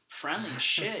are just friendly as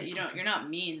shit. You're not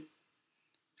mean.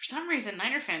 For some reason,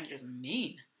 Niner fans are just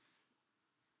mean.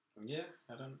 Yeah,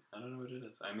 I don't know what it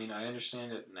is. I mean, I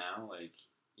understand it now. Like,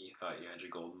 you thought you had your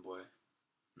golden boy.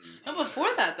 No, before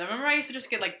that, though, remember I used to just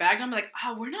get, like, bagged on, like,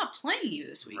 we're not playing you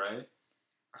this week. Right?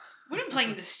 We're not playing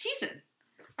you this season.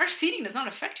 Our seeding does not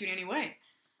affect you in any way.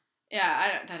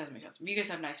 Yeah, that doesn't make sense. You guys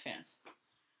have nice fans.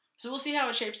 So we'll see how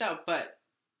it shapes out, but,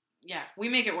 yeah, we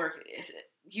make it work.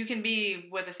 You can be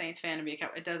with a Saints fan and be a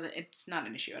Cowboy. It's not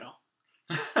an issue at all.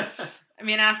 I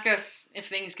mean, ask us if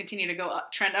things continue to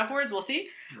trend upwards. We'll see.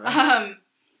 Right.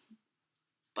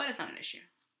 But it's not an issue.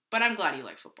 But I'm glad you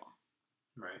like football.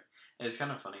 Right. And it's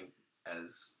kind of funny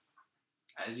as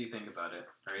you think about it,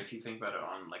 or if you think about it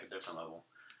on like a different level.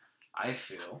 I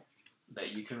feel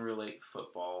that you can relate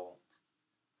football.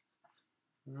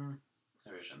 Maybe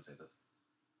I shouldn't say this.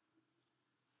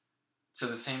 So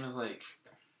the same as like,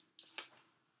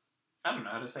 I don't know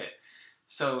how to say it.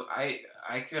 So I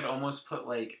could almost put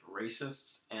like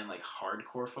racists and like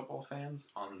hardcore football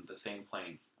fans on the same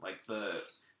plane. Like the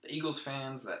Eagles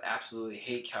fans that absolutely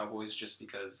hate Cowboys just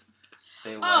because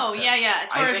they like them. Yeah.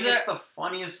 As far I as think it's the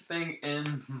funniest thing in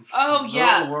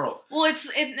the world. Well,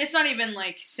 it's not even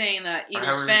like saying that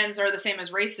Eagles fans are the same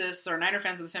as racists or Niner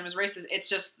fans are the same as racists. It's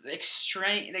just the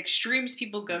extremes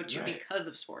people go to because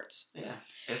of sports. Yeah,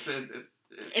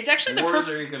 it's actually the wars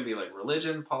are going to be like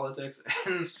religion, politics,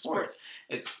 and sports.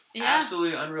 It's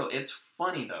absolutely unreal. It's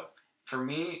funny though. For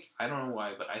me, I don't know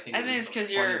why, but I think it's because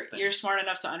you're smart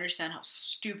enough to understand how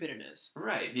stupid it is.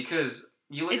 Right, because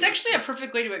it's actually a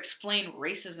perfect way to explain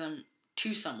racism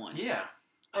to someone. Yeah.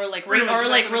 Or like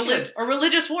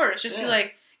religious wars. Just be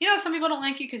like, some people don't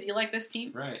like you because you like this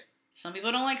team. Right. Some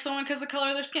people don't like someone because of the color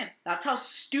of their skin. That's how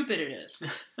stupid it is.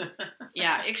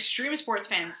 Yeah, extreme sports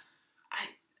fans.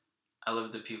 I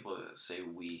love the people that say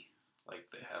we, like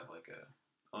they have like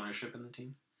a ownership in the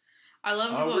team. I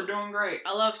love people. We're doing great.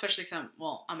 I love, especially because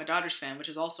I'm a Dodgers fan, which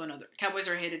is also another. Cowboys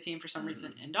are a hated team for some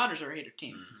reason, and Dodgers are a hated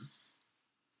team. Mm-hmm.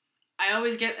 I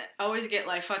always get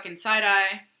like fucking side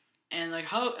eye, and like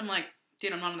hope. I'm like,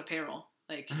 dude, I'm not on the payroll.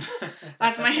 Like,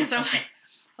 that's my answer. I'm like,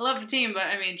 I love the team, but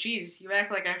I mean, geez, you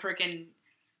act like I freaking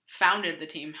founded the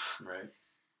team. Right.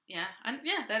 Yeah,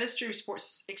 that is true.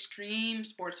 Extreme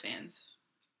sports fans.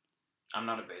 I'm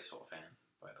not a baseball fan,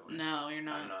 by the way. No, you're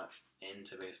not. I'm not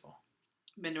into baseball.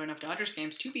 Been to enough Dodgers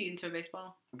games to be into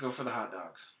baseball. Go for the hot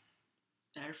dogs.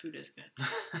 Their food is good.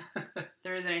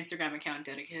 There is an Instagram account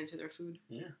dedicated to their food.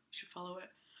 Yeah. You should follow it.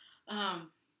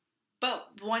 But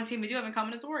one team we do have in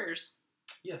common is the Warriors.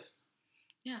 Yes.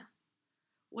 Yeah.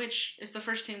 Which is the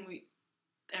first team we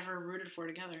ever rooted for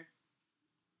together.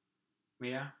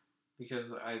 Yeah.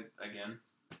 Because I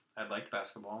liked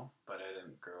basketball, but I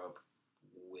didn't grow up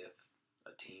with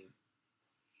a team.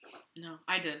 No,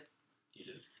 I did. You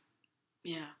did?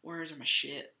 Yeah, Warriors are my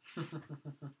shit.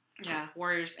 Yeah,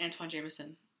 Warriors, Antoine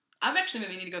Jameson. I've actually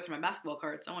been meaning to go through my basketball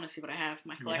cards. I want to see what I have in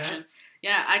my collection.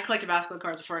 Yeah, I collected basketball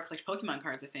cards before I collected Pokemon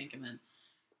cards, I think, and then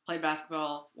played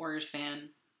basketball, Warriors fan.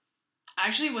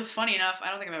 Actually, was funny enough,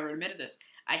 I don't think I've ever admitted this,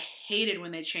 I hated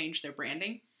when they changed their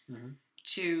branding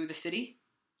to the city.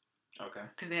 Okay.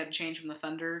 Because they had to change from the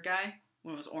Thunder guy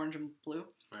when it was orange and blue.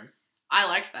 Right. I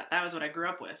liked that. That was what I grew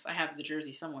up with. I have the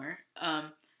jersey somewhere.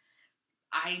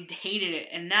 I hated it,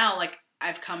 and now like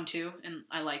I've come to, and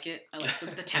I like it. I like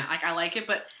the town. Like I like it,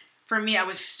 but for me, I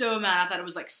was so mad. I thought it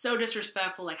was like so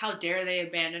disrespectful. Like how dare they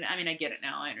abandon it? I mean, I get it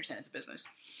now. I understand it's a business,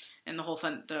 and the whole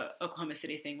the Oklahoma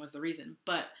City thing was the reason.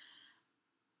 But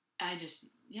I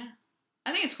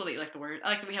think it's cool that you like the word. I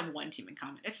like that we have one team in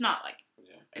common. It's not like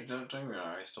don't get me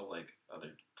wrong. I still like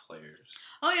other players.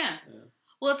 Oh yeah.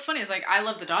 Well, it's funny. It's like I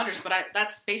love the Dodgers, but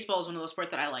baseball is one of those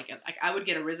sports that I like. Like I would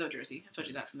get a Rizzo jersey. I told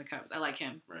you that from the Cubs. I like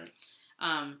him. Right.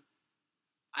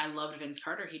 I loved Vince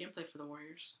Carter. He didn't play for the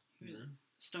Warriors. He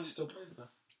was still plays though.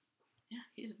 Yeah,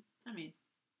 he's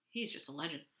just a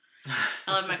legend.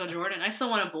 I love Michael Jordan. I still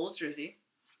want a Bulls jersey,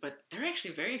 but they're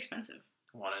actually very expensive.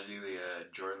 Want to do the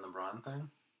Jordan LeBron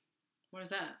thing? What is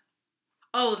that?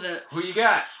 Oh, who you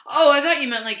got? Oh, I thought you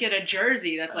meant like get a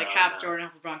jersey that's like half Jordan,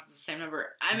 half LeBron, it's the same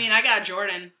number. I mean, I got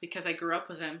Jordan because I grew up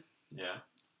with him. Yeah.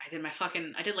 I did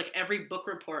like every book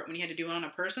report when you had to do one on a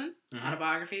person,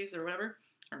 autobiographies or whatever,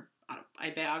 or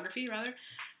a biography rather.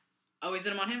 Always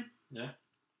did them on him. Yeah.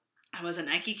 I was a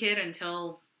Nike kid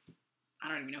until I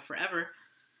don't even know, forever.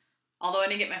 Although I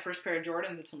didn't get my first pair of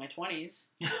Jordans until my 20s.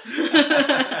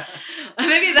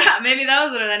 maybe that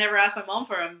was it. I never asked my mom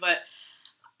for them, but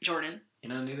Jordan.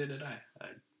 Neither did I.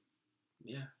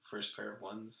 First pair of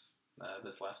ones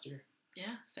this last year.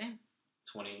 Yeah, same.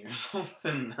 20 years old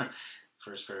and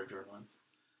first pair of Jordan ones.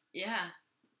 Yeah.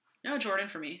 No, Jordan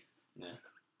for me. Yeah.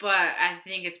 But I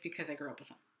think it's because I grew up with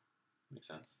him. Makes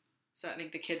sense. So I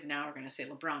think the kids now are going to say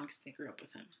LeBron because they grew up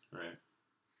with him. Right.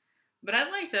 But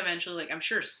I'd like to eventually, like, I'm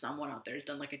sure someone out there has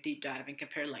done, like, a deep dive and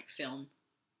compared, like, film,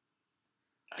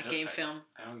 like, game film.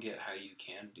 I don't get how you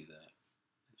can do that.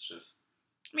 It's just...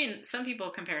 I mean, some people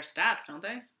compare stats, don't they?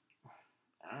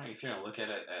 I don't know. If you're going to look at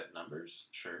it at numbers,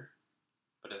 sure.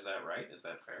 But is that right? Is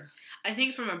that fair? I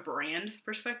think from a brand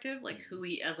perspective, like, who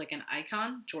he, as, like, an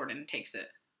icon, Jordan takes it.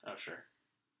 Oh, sure.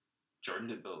 Jordan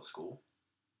didn't build a school.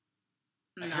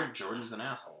 No. I heard Jordan's an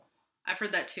asshole. I've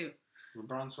heard that, too.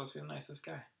 LeBron's supposed to be the nicest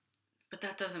guy. But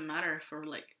that doesn't matter for,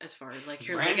 like, as far as, like,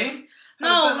 your Branding? legacy.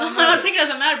 No, I'm not saying it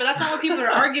doesn't matter, but that's not what people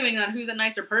are arguing on, who's a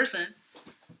nicer person.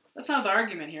 That's not the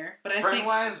argument here. But I think...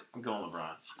 Friend-wise, I'm going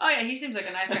LeBron. Oh, yeah, he seems like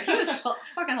a nice guy. He was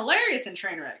fucking hilarious in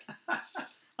Trainwreck. I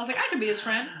was like, I could be his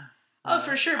friend. Oh,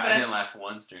 for sure, but I didn't laugh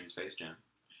once during Space Jam.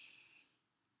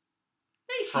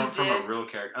 Yes, From a real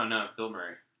character. Oh, no, Bill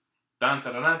Murray. Dun,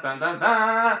 dun, dun, dun, dun,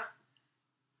 dun.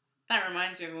 That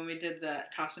reminds me of when we did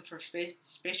that costume for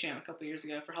Space Jam a couple years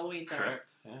ago for Halloween time.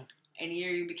 Correct, yeah. And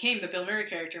you became the Bill Murray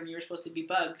character and you were supposed to be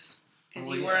Bugs. Because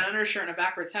Oh, you yeah. wore an undershirt and a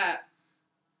backwards hat.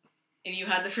 And you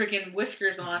had the freaking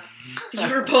whiskers on. So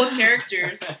you were both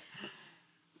characters. That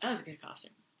was a good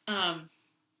costume.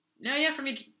 No, yeah, for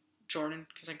me, Jordan,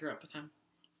 because I grew up with him.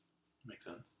 Makes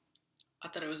sense. I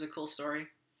thought it was a cool story.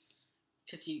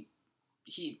 Because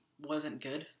he wasn't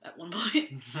good at one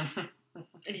point.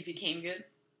 And he became good.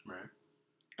 Right.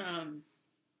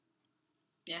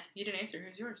 Yeah, you didn't answer.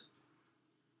 Who's yours?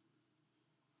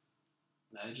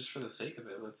 Just for the sake of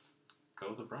it, let's go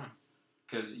with LeBron.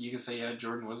 Because you can say, yeah,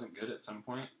 Jordan wasn't good at some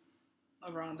point.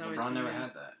 LeBron never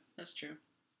had that. That's true.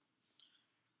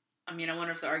 I mean, I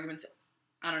wonder if the arguments...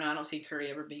 I don't know. I don't see Curry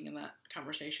ever being in that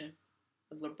conversation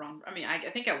of LeBron. I mean, I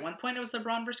think at one point it was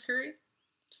LeBron versus Curry.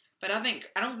 But I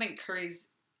don't think Curry's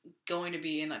going to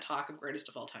be in that talk of greatest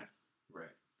of all time. Right.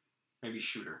 Maybe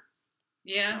shooter.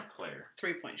 Yeah. Not player.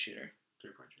 3-point shooter.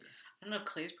 3-point shooter. I don't know.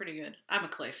 Clay's pretty good. I'm a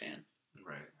Clay fan.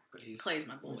 Right. But Clay's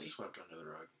my bully. He's swept under the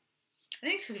rug. I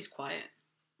think it's because he's quiet.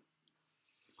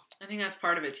 I think that's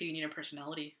part of it, too. You need a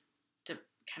personality to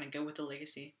kind of go with the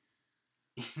legacy.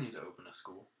 You need to open a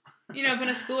school. You know, open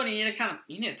a school and you need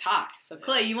to talk. So,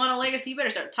 Clay, you want a legacy? You better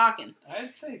start talking.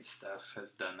 I'd say Steph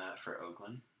has done that for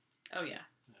Oakland. Oh, yeah.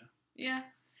 Yeah.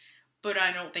 But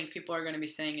I don't think people are going to be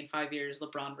saying in 5 years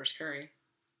LeBron versus Curry.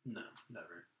 No,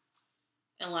 never.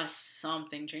 Unless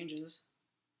something changes.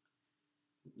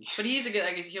 But he's a good,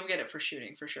 I guess he'll get it for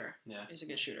shooting, for sure. Yeah. He's a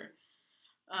good shooter.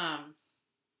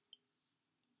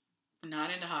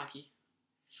 Not into hockey.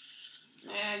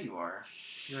 Yeah, you are.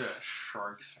 You're a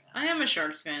Sharks fan. I am a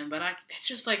Sharks fan, but it's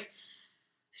just like,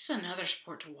 it's another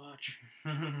sport to watch.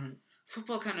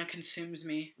 Football kind of consumes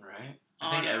me. Right?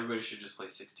 I think everybody should just play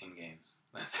 16 games.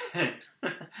 That's it.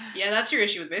 Yeah, that's your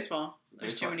issue with baseball.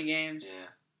 There's too many games. Yeah.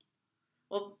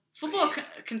 Well, football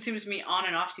consumes me on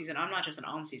and off season. I'm not just an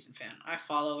on-season fan. I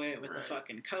follow it with the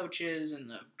fucking coaches and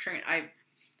the train. I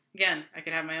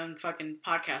could have my own fucking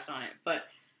podcast on it. But,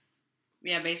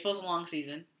 yeah, baseball's a long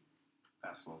season.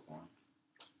 Basketball's long.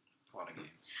 It's a lot of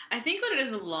games. I think what it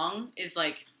is with long is,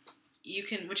 like, you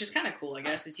can, which is kind of cool, I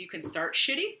guess, is you can start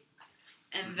shitty,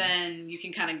 and then you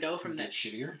can kind of go from that.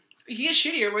 Shittier? You can get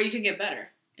shittier where you can get better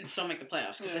and still make the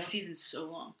playoffs because the season's so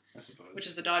long. I suppose. Which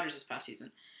is the Dodgers this past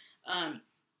season.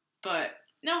 But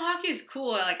no, hockey is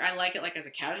cool. I like it like as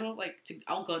a casual.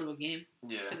 I'll go to a game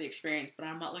for the experience, but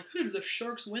I'm not like, who did the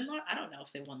Sharks win last? I don't know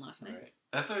if they won last night. Right.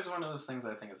 That's always one of those things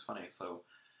I think is funny. So,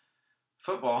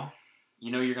 football,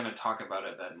 you know you're going to talk about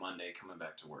it that Monday coming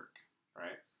back to work,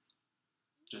 right?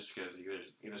 Just because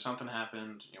either something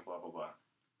happened, blah, blah, blah.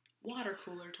 Water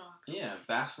cooler talk. Yeah,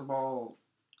 basketball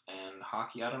and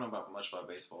hockey. I don't know much about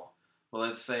baseball. Well,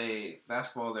 let's say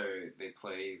basketball, they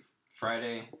play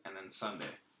Friday and then Sunday.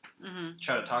 Mm-hmm.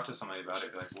 Try to talk to somebody about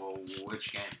it. Be like, well,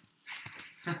 which game?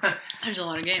 There's a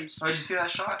lot of games. Oh, did you see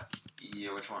that shot?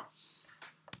 Yeah, which one?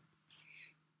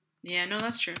 Yeah, no,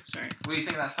 that's true. Sorry. What do you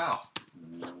think of that foul?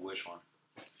 Which one?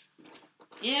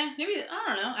 Yeah, maybe, I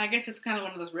don't know. I guess it's kind of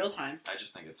one of those real time. I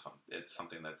just think it's fun. It's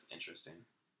something that's interesting.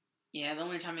 Yeah, the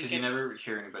only time it gets... Because you never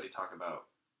hear anybody talk about,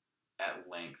 at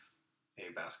length,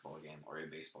 a basketball game or a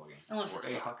baseball game. Unless or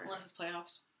a hockey unless it's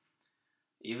playoffs.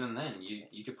 Even then,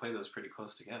 you could play those pretty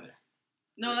close together.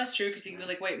 No, that's true, because you can be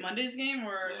like, wait, Monday's game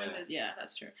or Wednesday's? Yeah,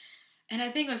 that's true. And I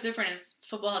think what's different is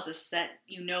football has a set,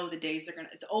 the days they're going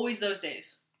to... It's always those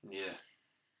days. Yeah.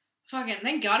 Fucking,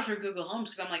 thank God for Google Homes,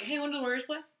 because I'm like, hey, when do the Warriors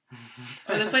play?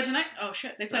 Oh, they play tonight? Oh,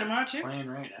 shit, they play tomorrow, too? Playing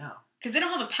right now. Because they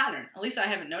don't have a pattern. At least I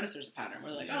haven't noticed there's a pattern.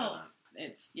 We're like,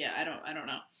 it's... Yeah, I don't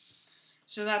know.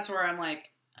 So that's where I'm like,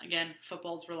 again,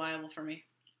 football's reliable for me.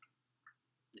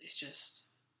 It's just...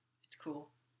 It's cool.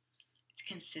 It's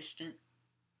consistent.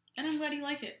 And I'm glad you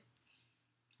like it.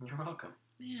 You're welcome.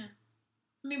 Yeah.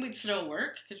 I mean, we'd still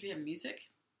work because we have music.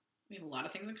 We have a lot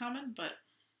of things in common, but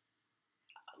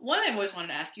one thing I've always wanted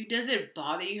to ask you, does it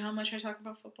bother you how much I talk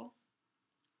about football?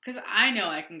 Because I know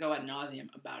I can go ad nauseum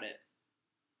about it.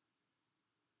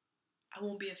 I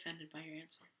won't be offended by your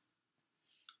answer.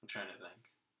 I'm trying to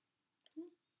think.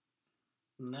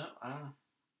 No, I don't.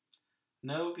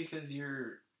 No, because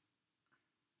you're.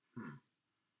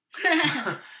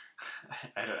 I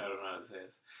don't know how to say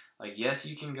this. Like, yes,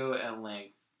 you can go at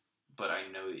length, but I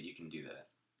know that you can do that.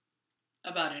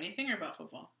 About anything or about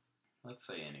football? Let's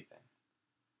say anything.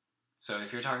 So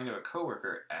if you're talking to a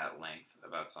coworker at length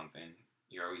about something,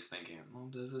 you're always thinking, well,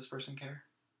 does this person care?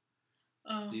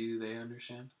 Oh. Do they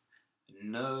understand?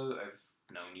 No,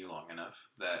 I've known you long enough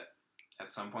that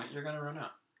at some point you're gonna run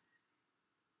out.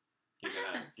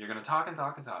 You're gonna talk and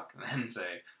talk and talk, and then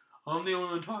say, "I'm the only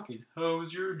one talking. How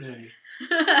was your day?"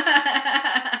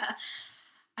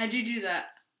 I do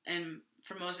that, and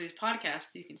for most of these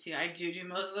podcasts, you can see I do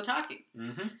most of the talking.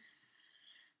 Mm-hmm.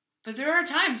 But there are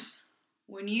times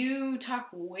when you talk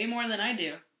way more than I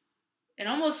do, and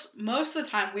almost most of the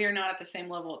time we are not at the same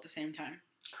level at the same time.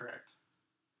 Correct.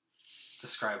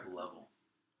 Describe level.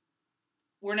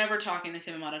 We're never talking the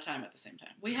same amount of time at the same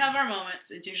time. We have our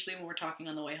moments. It's usually when we're talking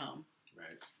on the way home.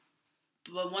 Right.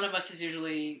 But one of us is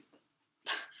usually,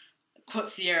 quote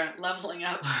Sierra, leveling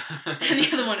up, and the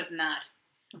other one is not.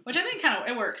 Which I think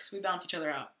it works. We balance each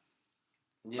other out.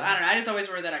 Yeah. But I don't know. I just always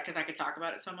worry that because I could talk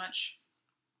about it so much,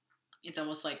 it's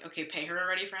almost like, okay, pay her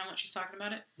already for how much she's talking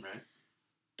about it. Right.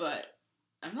 But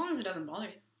as long as it doesn't bother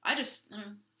you, I don't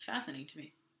know, it's fascinating to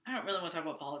me. I don't really want to talk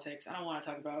about politics. I don't want to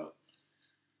talk about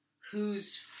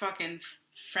who's fucking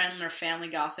friend or family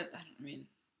gossip.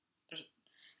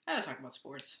 I was talking about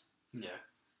sports. Yeah.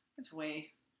 It's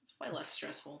way less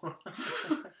stressful.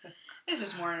 It's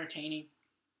just more entertaining.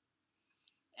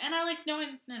 And I like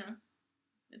knowing,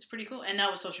 it's pretty cool. And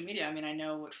now with social media, I mean, I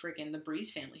know what freaking the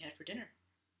Breeze family had for dinner.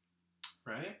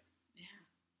 Right? Yeah.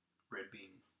 Red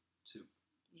bean soup.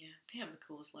 Yeah, they have the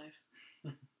coolest life.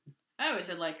 I always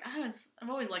said, I've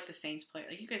always liked the Saints player.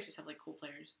 Like, you guys just have, cool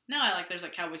players. Now there's,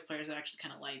 Cowboys players that actually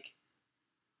kind of like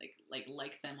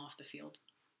them off the field.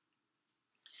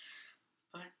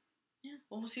 But, yeah,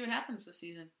 we'll see what happens this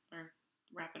season. Or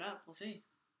wrap it up. We'll see.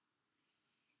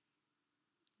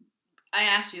 I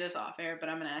asked you this off air, but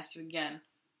I'm going to ask you again.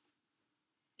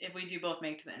 If we do both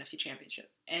make it to the NFC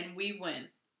Championship and we win,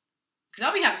 because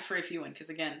I'll be happy for if you win, because,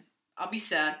 again, I'll be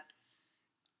sad.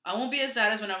 I won't be as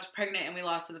sad as when I was pregnant and we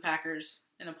lost to the Packers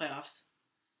in the playoffs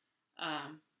a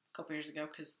couple years ago,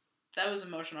 because that was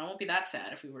emotional. I won't be that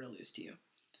sad if we were to lose to you.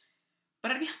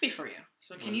 But I'd be happy for you.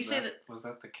 So can you say that... Was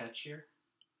that the catch year?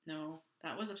 No,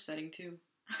 that was upsetting too.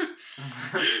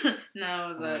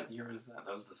 No, What year was that?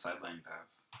 That was the sideline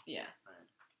pass. Yeah. Right.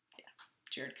 Yeah.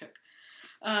 Jared Cook.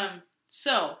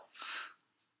 So,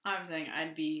 I'm saying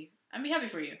I'd be happy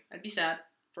for you. I'd be sad,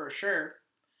 for sure.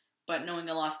 But knowing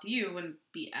a loss to you wouldn't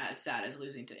be as sad as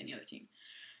losing to any other team.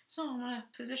 So I'm going to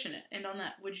position it. And on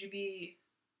that, would you be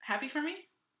happy for me?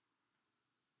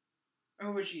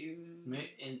 Or would you...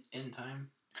 In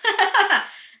time. I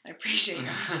appreciate your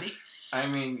honesty. I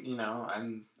mean,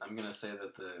 I'm going to say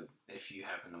that if you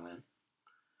happen to win,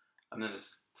 I'm going to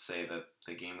say that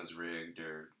the game was rigged,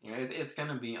 or, it's going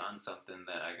to be on something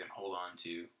that I can hold on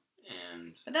to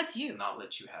and... But that's you. Not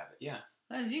let you have it. Yeah.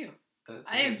 That is you. That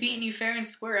I have beaten you fair and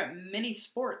square at many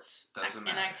sports and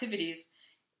activities,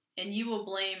 and you will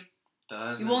blame...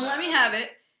 You won't let me have it,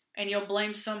 and you'll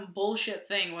blame some bullshit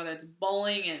thing, whether it's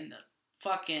bowling and the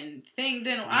fucking thing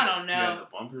didn't... I don't know. You had the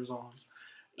bumpers on.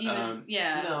 Even,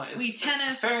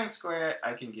 tennis... Fair and square,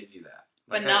 I can give you that.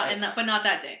 But not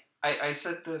that day. I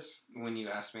said this when you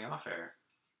asked me off air.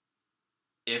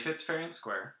 If it's fair and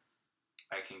square,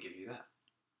 I can give you that.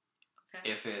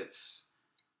 Okay. If it's,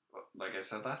 like I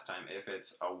said last time, if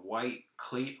it's a white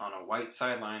cleat on a white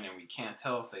sideline and we can't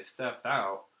tell if they stepped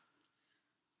out,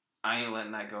 I ain't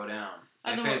letting that go down.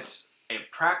 If it's a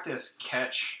practice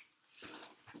catch,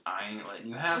 I ain't letting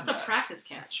you have that. What's a practice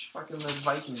catch? Fucking the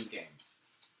Vikings game.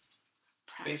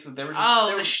 Basically, they were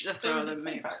just... the throw, the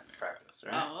mini practice,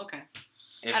 right? Oh, okay.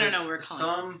 If I don't know where we're calling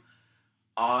some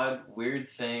odd, weird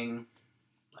thing,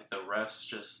 like the refs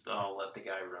just let the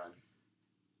guy run.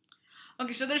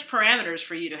 Okay, so there's parameters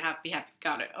for you to be happy.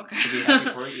 Got it. Okay. To be happy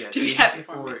for it, yes. To be happy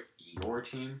for your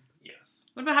team, yes.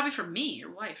 What about happy for me,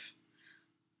 your wife?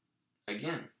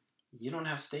 Again, you don't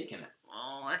have stake in it.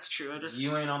 Oh, that's true.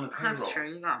 You ain't on the payroll. That's true.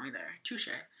 You got me there. Touche.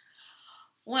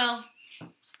 Well,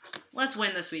 let's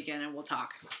win this weekend and we'll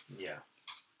talk. Yeah.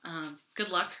 Good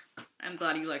luck. I'm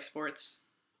glad you like sports.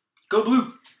 Go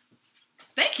Blue!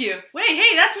 Thank you. Wait,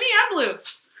 hey, that's me. I'm Blue.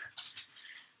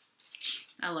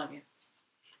 I love you.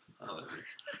 I love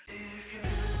you.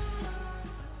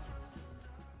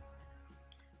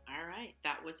 All right,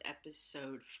 that was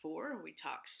episode 4. We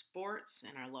talk sports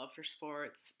and our love for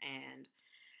sports and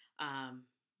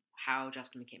how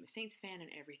Justin became a Saints fan and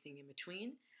everything in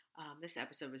between. This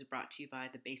episode was brought to you by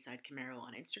the Bayside Camaro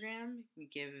on Instagram. You can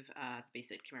give the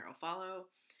Bayside Camaro a follow.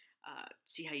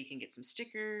 See how you can get some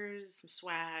stickers, some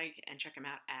swag, and check them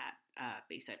out at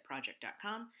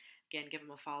BaysideProject.com. Again, give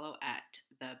them a follow at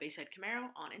the Bayside Camaro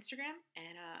on Instagram.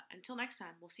 And until next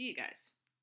time, we'll see you guys.